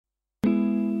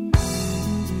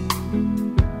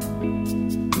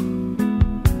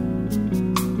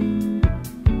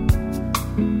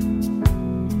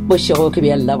Bošego ke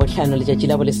bjalla bohlano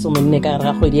letšatši la bolesomenne ka gare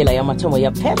ga kgwedi ela ya mathomo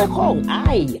ya Pherekgong.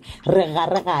 Ai re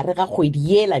gare ga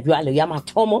kgwedi ela bjalo ya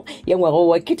mathomo ya ngwaga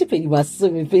wa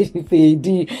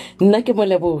 2022. Nna ke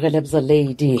Moleboge Lebza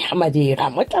Lady Madira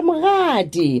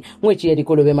Motlamogadi ngwetši ya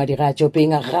dikolobe Madira a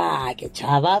tšopeng ga ke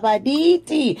tšhaba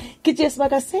baditi ke tšea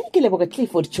sebaka se ke Leboga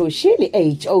Clifford Tšhoši le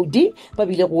HOD ba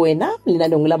bile go wena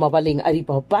lenaneng la mabaleng a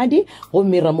dipapadi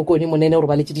gomme Ramokoni monene gore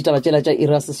ba letše ditaba tšela tša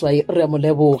ira seswai re a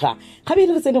Moleboga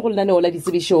gabile re tsene go lenaneo la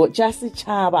ditsebišo tša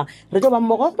setšhaba re tlo ba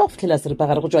mmogo ba fitlhela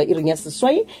seripagare go tšwa ireng ya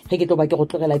seswai ge ke tlo ba ke go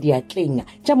tlogela diatleng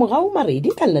tša mogao maredi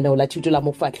ka lenaneo la thuto la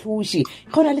mofatlhoši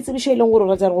go na le tsebišo e leng gore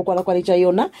o ratsa re go kwala-kwaletša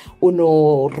yona o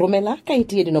no romela ka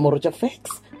itie dinomoro tša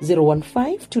fax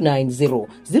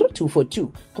 015-290-0242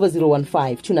 goba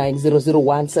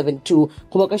 015-290-0172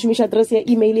 goba ka šomiša adrese ya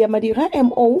email ya Madira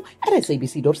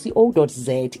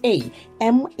mo@sabc.co.za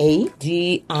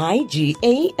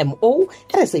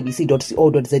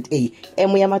MADIGA@sabc.co.za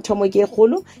M ya mathomo ke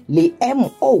kgolo le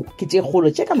MO ke tše kgolo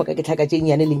tše ka moka ke tlhaka tše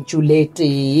nnyane le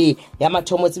ntšulete ya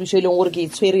mathomo tsebišo e leng gore ke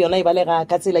itshwere yona e balega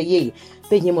ka tsela ye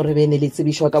penye morebene le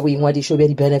tsebišwa ka boingwadišo bja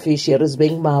di-beneficiaries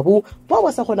beng mabu bao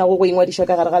ba sa kgonago go ingwadišwa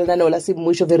ka gare ga lenaneo la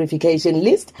semmušo verification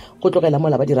list go tlogela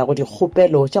mola ba dirago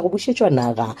dikgopelo tša go bušetšwa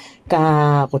naga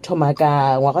ka go thoma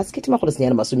ka ngwaga sekete makgolo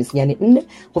senyane masomesenyane 4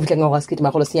 go fihla ngwaga sekete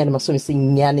makgolo senyane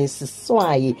masomesenyane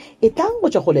seswai e tlang go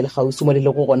tšwa go le legausi mo le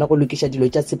le go gona go lokiša dilo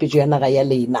tša tshepetšo ya naga ya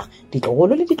lena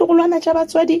ditlogolo le ditlogolwana tša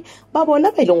batswadi ba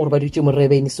bona ba ileng gore ba dutše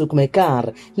morebeni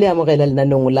sukmekar le amogela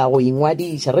lenanong la go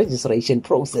ingwadiša registration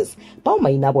process bao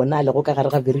maina bona le go ka gare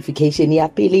ga verification ya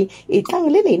pele e tlang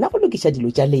le lena go lokiša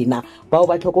dilo tša lena bao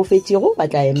ba tlhokofetšego ba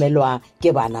tla emelwa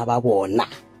ke bana ba bona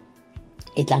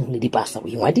e tlang le dipasa go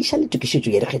ingwadiša le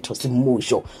tokišetšo ya dikgetho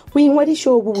semmušo go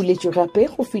ingwadišo bo buletšwe gape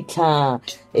go fihla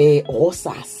go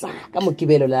sasa ka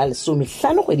mokibelo la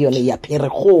 15 kgwedi yone ya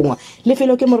Pherekgong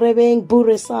lefelo ke morebeng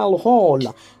Buresal Hall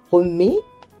gomme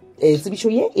tsebišo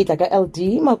ye e tla ka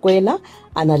LD Makwela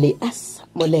a na le S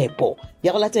Molepo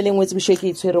ya go lateleng we tsebišo ke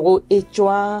itshwerego e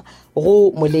tšwa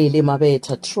go Molele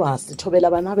Mabetha Trust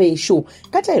thobela bana bešo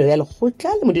ka taelo ya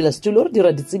lekgotla le modulasetulo re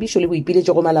dira ditsebišo le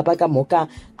boipiletšo go malapa ka moka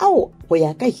ao go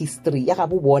ya ka history ya ga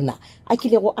bo bona a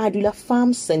kile go a dula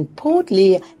Farm St Port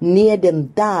le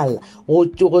Needendal go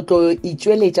tlo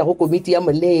itšweletša go komiti ya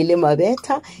Molele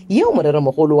Mabetha yeo morero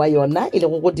mogolo wa yona e le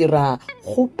go dira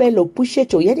kgopelo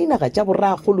pušetšo ya dinaga tša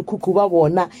borago le khukhu ba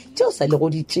bona tšeo sa le go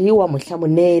ditšewa mohla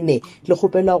monene le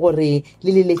kgopelwa gore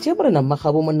le leletše morena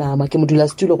mmagabo monama ke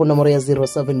modulasetulo go nomoro ya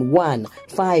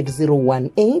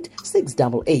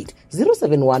 071-5018-688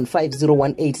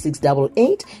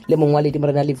 071-5018-688 le mongwaledi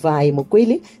morena Levi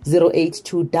Mokwele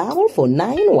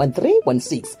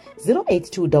 082-449-1316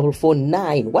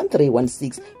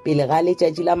 082-449-1316 pele ga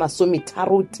letšatši la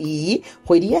 30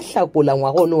 kgwedi ya Hlakola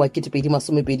ngwaga ono wa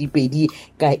 2022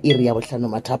 ka iri ya bohlano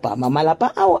mathapama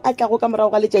malapa ao a tlago ka morago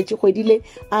ga letšatši kgwedile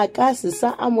a ka se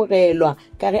sa amogelwa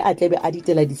ka ge a tlebe a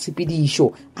ditela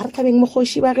ditshepedišo a re tlhabeng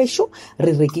mokgoši ba gešo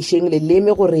re rekišeng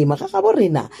leleme gore magaga bo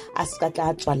rena a se ka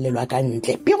tla tswalelwa ka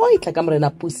ntle pego e tla ka morena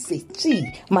Pusetši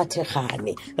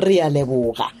Mathegane re a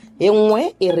leboga e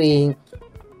nngwe e re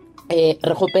re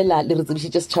gopela le re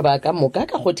tsebišitše setšhaba ka moka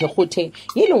ka gothe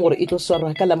ye leng gore e tlo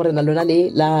swarwa ka la morena lona le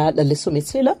la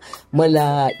lesometshela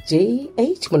mola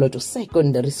JH Moloto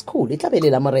Secondary School e tla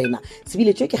belela morena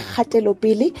sebiletšwe ke kgatelo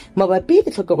pele mabapi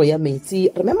le tlhokego ya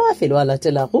metsi re mema mafelo a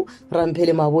latelago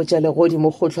ramphele mabotša le godimo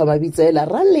go hlwa mabitsela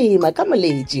ra lema ka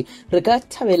moletši re ka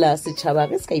thabela setšhaba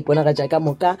ge se ka iponagatša ka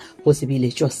moka go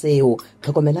sebiletšwa seo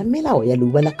tlhokomela melao ya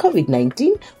leuba la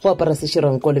COVID-19 go apara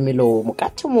sešhiranko le melomo ka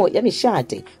thomo ya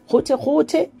mešate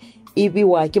gothe e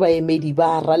biwa ke baemedi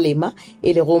ba ralema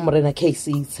e le go morena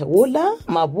Casey Tsegola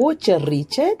Mabotša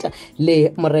Richard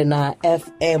le morena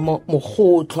FM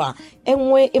Mogotlwa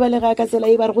engwe e balega ka tsela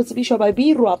e ba re go tsebišwa ba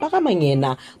birwa ba ga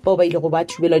manyena bao ba ile go ba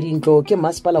thubelwa dintlo ke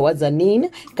masepala wa Tzaneen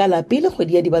ka la pele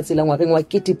kgwedi ya dibatsela ngwageng wa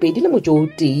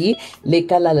 2021 le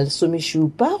ka la 17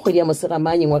 kgwedi ya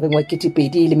mosegamanye ngwageng wa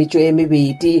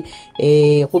 2022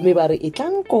 gomme ba re e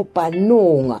tlang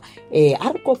kopanong a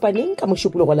re kopaneng ka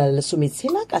mošupolo go la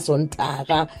 17 ka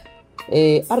Sontaga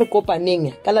a re kopaneng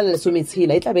ka la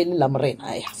 17 e tla be le la morena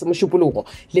se mošupologo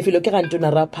lefelo ke gantona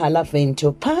ra Phala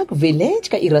Vento Park Village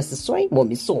ka ira seswai mo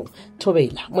mesong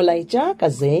thobela molaetša ka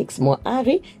Zex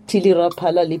Moagi Thili ra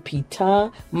Phala le Peter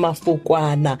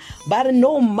Mafokwana ba re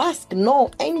no mask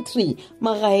no entry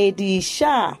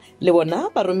magaedisha le bona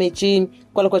ba rometše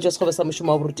kwa lekwa tsa sekgoba sa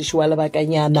moshomo wa borutiši wa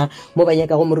lebakanyana mo ba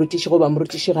nyaka go morutiši go ba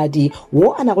morutišigadi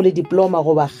wo a na go le diploma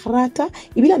go ba grata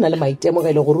ebile a na le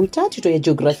maitemogelo go ruta thuto ya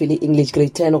geography le English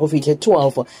grade 10 go fitlhe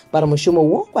 12 ba re moshomo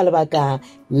wo kwa lebaka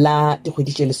la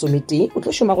dikgwedi tše lesomete o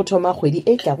tlo šoma go thoma kgwedi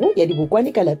e tlago ya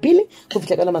dibokwane ka lapile go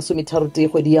fitlha ka la 30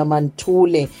 kgwedi ya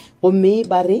Manthule gomme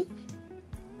ba re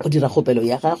go dira kgopelo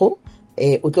ya gago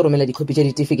o tlo romela dikopi tša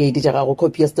certificate tša gago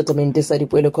copy ya statement sa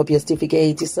dipoelo copy ya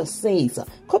certificate sa SAISA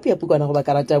copy ya pukana go ba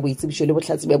karata ya boitsebišo le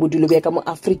bohlatsi bja bodulo bja ka mo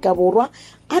Afrika Borwa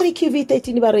RQV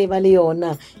 13 ba re ba le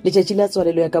yona letšatši la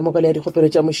tswalelo ya kamogelo ya dikgopelo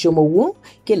tša mošomo wo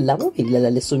ke labobedi la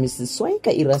lesomeseswai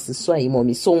ka ira seswai mo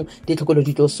mesong ditlhokolo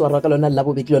di tlo swarwa ka lona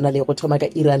labobedi lona le go thoma ka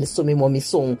ira lesome mo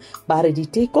mesong ba re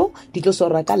diteko di tlo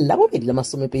swarwa ka labobedi la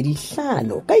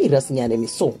 25 ka ira senyane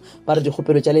mesong ba re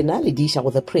dikgopelo tša lena le di iša go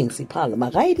the principal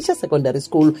magae di tša secondary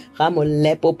school ga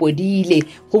Molepo Podile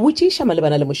go botšiša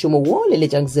malebana le mošomo wo le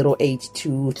letšang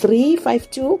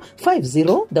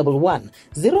 0823525011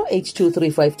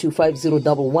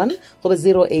 0823525011 go be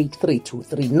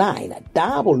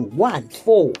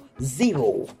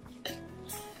 0832391140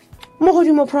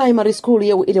 Mogodimo Primary School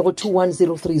yeo e le go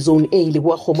 2103 Zone A le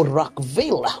boa go mo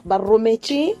Rockville ba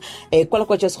rometše kwa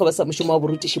lekwa tša sekgoba sa mošomo wa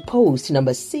borutiši post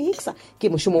number 6 ke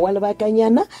mošomo wa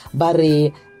lebakanyana ba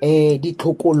re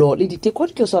ditlhokolo le diteko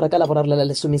di tlo swara ka la boraro la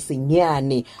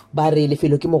lesomesenyane ba re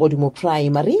lefelo ke Mogodimo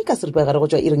Primary ka seripagare go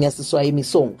tšwa ireng ya seswai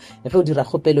mesong ge o dira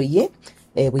kgopelo ye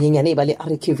bonyenyane ba le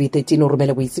RQV 13 o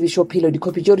romela boitsebišo phelo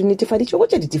dikopi tšeo di netefaditšwe go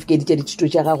tša ditifikeiti tša dithuto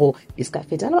tša gago di ska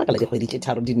feta lebaka la dikgwedi tše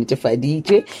tharo di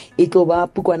netefaditšwe e tlo ba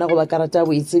pukwana go ba karata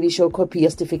boitsebišo copy ya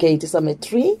certificate sa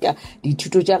matric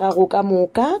dithuto tša gago ka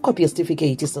moka copy ya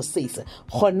certificate sa SAIS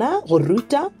gona go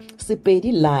ruta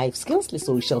Sepedi life skills le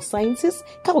social sciences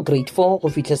ka go grade 4 go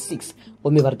fitlha 6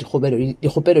 gomme ba re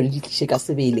dikgopelo le di tliše ka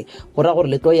sebele go ra gore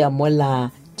le tlo ya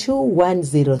mola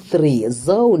 2103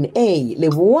 Zone A le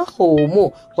boa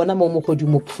gomo gona mo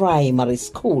Mogodimo Primary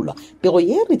School pego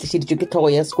ye re tlišeditšwe ke tlhogo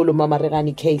ya sekolo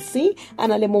Mamaregane KC a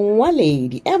na le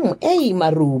mongwaledi MA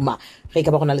Maruma ge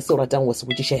ka ba gona le seo ratang go se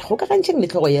botšiša go ka gantšheng le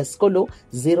tlhogo ya sekolo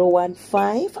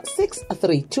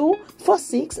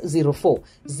 0156324604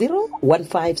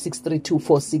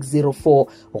 0156324604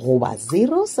 goba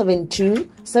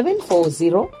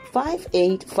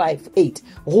 0727405858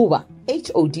 goba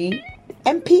HOD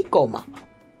MP Goma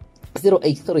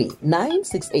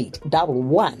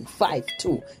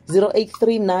 083-968-1152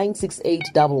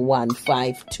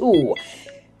 083-968-1152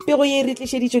 pego ye re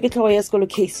tlišeditšwe ke tlhogo ya sekolo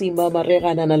KC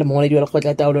Mamaregana na le mongwaledi wa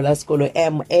lekgotla taolo la sekolo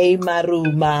MA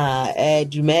Maruma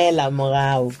dumela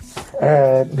mogao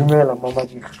dumela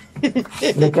mamadi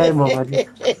le kae mamadi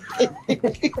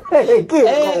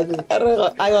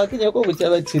ayo ke nyako botša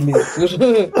bathile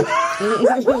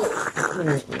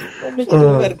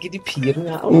re ke diphiri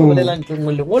o bolela ntho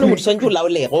nngwe le ngwe le motho swantse o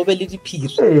laolega o be le diphiri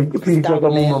ke phiri ka mo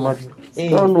mamadi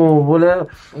no bolela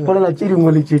tše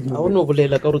dingwe le tše dingwe o no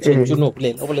bolela ka gore tshwantse o no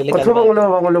bolela batho ba bangwe le ba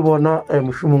bangwe le bona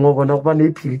mošomong wa bona go ba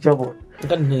ne phiri tša bona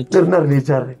ka nnete le rena re le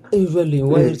tša rena jale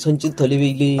wa re tshwantse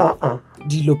thalebeile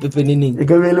dilo pepeneneng e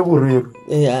ka be le borero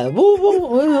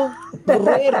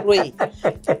borerwe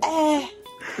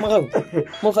mogao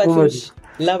mofatlhoši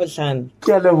la bohlano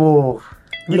ke a leboga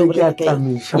bile ke a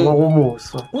tlamiša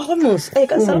ngwagomoswa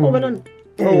ka sa go bonana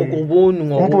go bone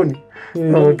mpone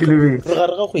ke lebetse re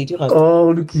gare ga kgwedi ga o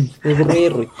lokile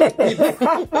borerwe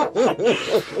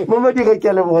mamadi ga ke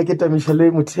a leboga ke tamiša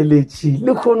le motheletši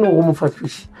le kgone go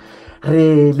mofatlhoši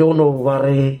re le ono ba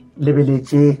re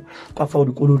lebeletše ka fao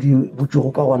dikolo di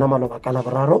botšego ka gona maloba ka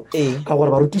laboraro ka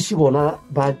gore barutiši bona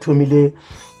ba thomile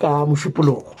ka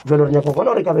mošupologo jalo re nyaka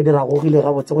gona gore ka be diragogile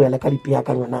gabotse go ya le ka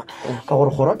dipeakanyona ka gore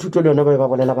gora thuto le yone ba ba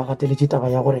bolela ba gateletse taba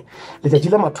ya gore letšatši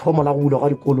la mathomo la go bulwa ga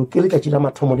dikolo ke letšatši la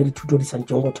mathomo le dithuto di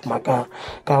santšeng go thoma ka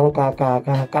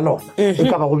lona e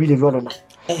ka ba go bile jwa lona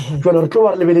jalo re tlo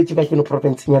ba re lebeletše ka keno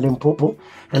provinceng ya Limpopo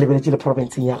re lebeletše le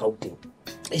provinceng ya Gauteng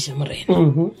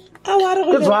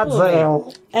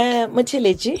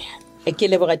motheletši ke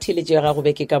leboga theletše ya gago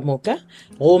beke ka moka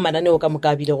go mananeo ka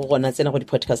moka bile go gona tsena go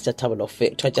di-podcast tša Thobela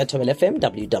FM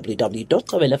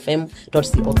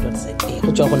www.thobelafm.co.za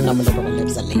go tšwa go nna moloko go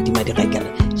lebza lady madiragere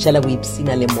šala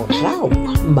boipsina le morao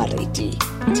mmaredi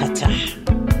thata